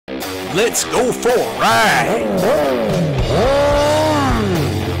Let's go for a ride.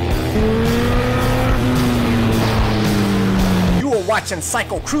 You are watching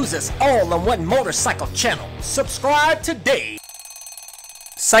CycleCruza's all-in-one motorcycle channel. Subscribe today.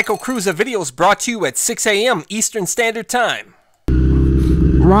 CycleCruza videos brought to you at 6 a.m. Eastern Standard Time.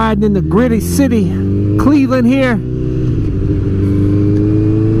 Riding in the gritty city, Cleveland here.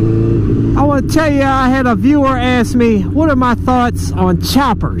 I want to tell you, I had a viewer ask me, what are my thoughts on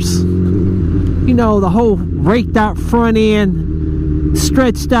choppers? You know, the whole raked out front end,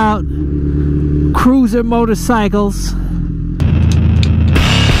 stretched out cruiser motorcycles.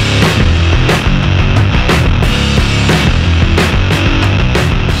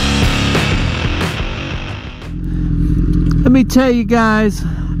 Let me tell you guys,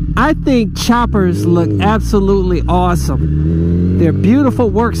 I think choppers look absolutely awesome. They're beautiful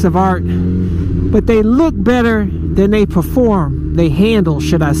works of art, but they look better than they perform. They handle,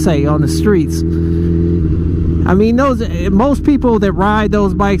 should I say, on the streets. I mean, most people that ride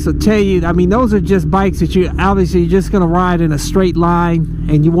those bikes will tell you, I mean, those are just bikes that you're just going to ride in a straight line,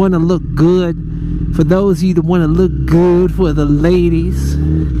 and you want to look good. For those of you that want to look good for the ladies,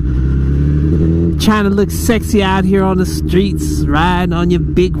 trying to look sexy out here on the streets, riding on your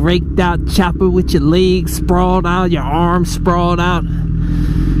big raked out chopper with your legs sprawled out, your arms sprawled out.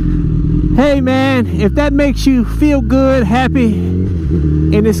 Hey man, if that makes you feel good, happy,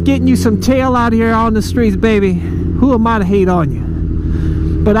 and it's getting you some tail out here on the streets, baby, who am I to hate on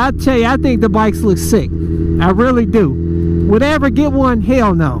you? But I tell you, I think the bikes look sick. I really do. Would I ever get one?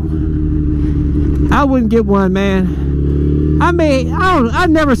 Hell no. I wouldn't get one, man. I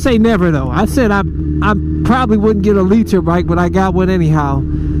never say never though. I said I probably wouldn't get a liter bike, but I got one anyhow.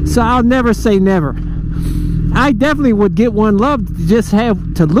 So I'll never say never. I definitely would get one. Love to just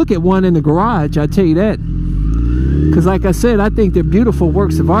have to look at one in the garage, I tell you that. Because like I said, I think they're beautiful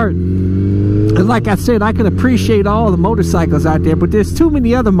works of art. And like I said, I can appreciate all the motorcycles out there, but there's too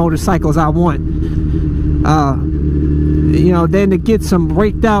many other motorcycles I want. You know, then to get some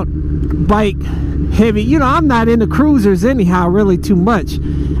raked out bike, heavy, you know, I'm not into cruisers anyhow really too much.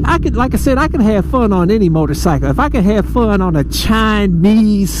 Like I said, I can have fun on any motorcycle. If I could have fun on a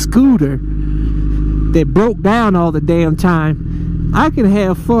Chinese scooter that broke down all the damn time, I can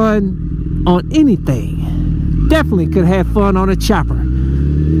have fun on anything. Definitely could have fun on a chopper.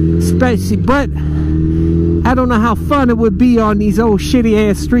 Especially, but I don't know how fun it would be on these old shitty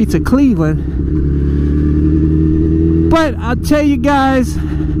ass streets of Cleveland. But I'll tell you guys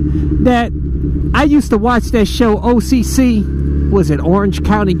that I used to watch that show OCC. Was it Orange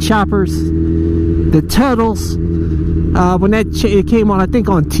County Choppers? The Tuttles. When it came on, I think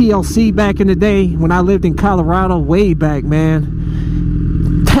on TLC back in the day when I lived in Colorado, way back, man.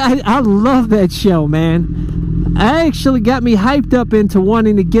 I love that show, man. I actually got me hyped up into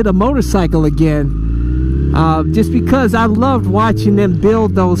wanting to get a motorcycle again. Just because I loved watching them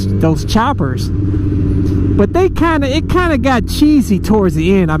build those choppers. But it kind of got cheesy towards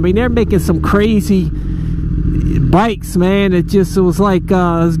the end. I mean, they're making some crazy bikes, man. It was like it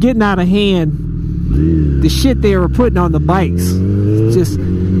was getting out of hand. The shit they were putting on the bikes,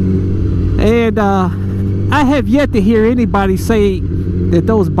 and I have yet to hear anybody say that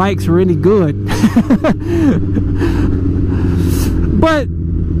those bikes were any good. But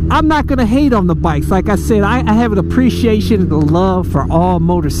I'm not gonna hate on the bikes. Like I said, I have an appreciation and a love for all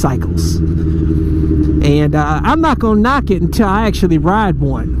motorcycles. And I'm not going to knock it until I actually ride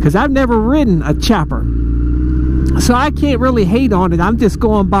one. Because I've never ridden a chopper. So I can't really hate on it. I'm just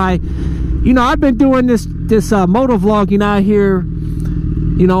going by, you know, I've been doing this motovlogging out here,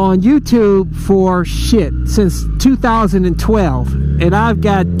 you know, on YouTube for shit since 2012. And I've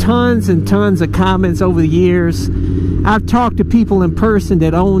got tons and tons of comments over the years. I've talked to people in person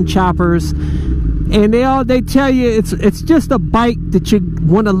that own choppers. And they tell you it's just a bike that you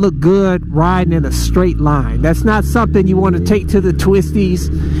want to look good riding in a straight line. That's not something you want to take to the twisties.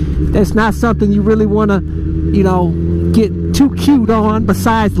 That's not something you really want to, you know, get too cute on,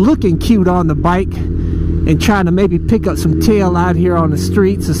 besides looking cute on the bike and trying to maybe pick up some tail out here on the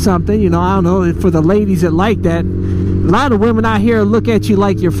streets or something. You know, I don't know, for the ladies that like that. A lot of women out here look at you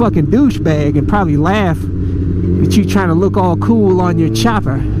like you're fucking douchebag and probably laugh at you trying to look all cool on your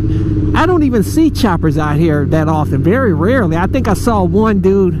chopper. I don't even see choppers out here that often, very rarely. I think I saw one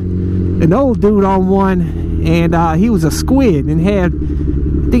dude, an old dude on one, and he was a squid and had,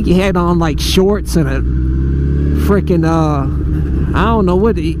 I think he had on like shorts and a freaking, I don't know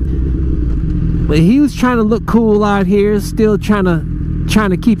what but he was trying to look cool out here, still trying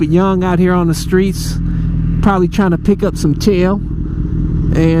to keep it young out here on the streets, probably trying to pick up some tail.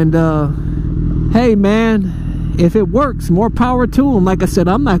 And hey man, if it works, more power to them. Like I said,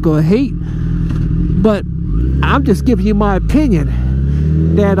 I'm not gonna hate, but I'm just giving you my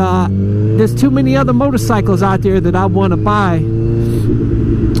opinion that there's too many other motorcycles out there that I want to buy,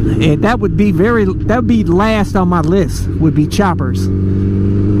 and that would be last on my list, would be choppers.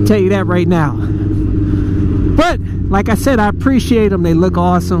 Tell you that right now. But like I said, I appreciate them. They look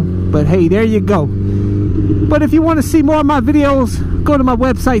awesome. But hey, there you go. But if you want to see more of my videos, go to my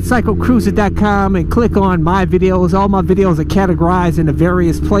website, CycleCruza.com, and click on my videos. All my videos are categorized into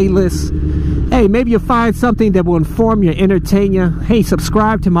various playlists. Hey, maybe you'll find something that will inform you, entertain you. Hey,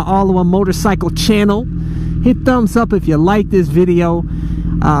 subscribe to my All-in-One Motorcycle channel. Hit thumbs up if you like this video.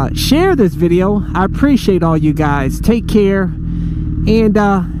 Share this video. I appreciate all you guys. Take care. And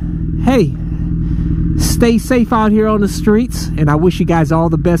hey, stay safe out here on the streets, and I wish you guys all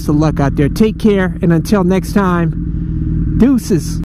the best of luck out there. Take care, and until next time, deuces.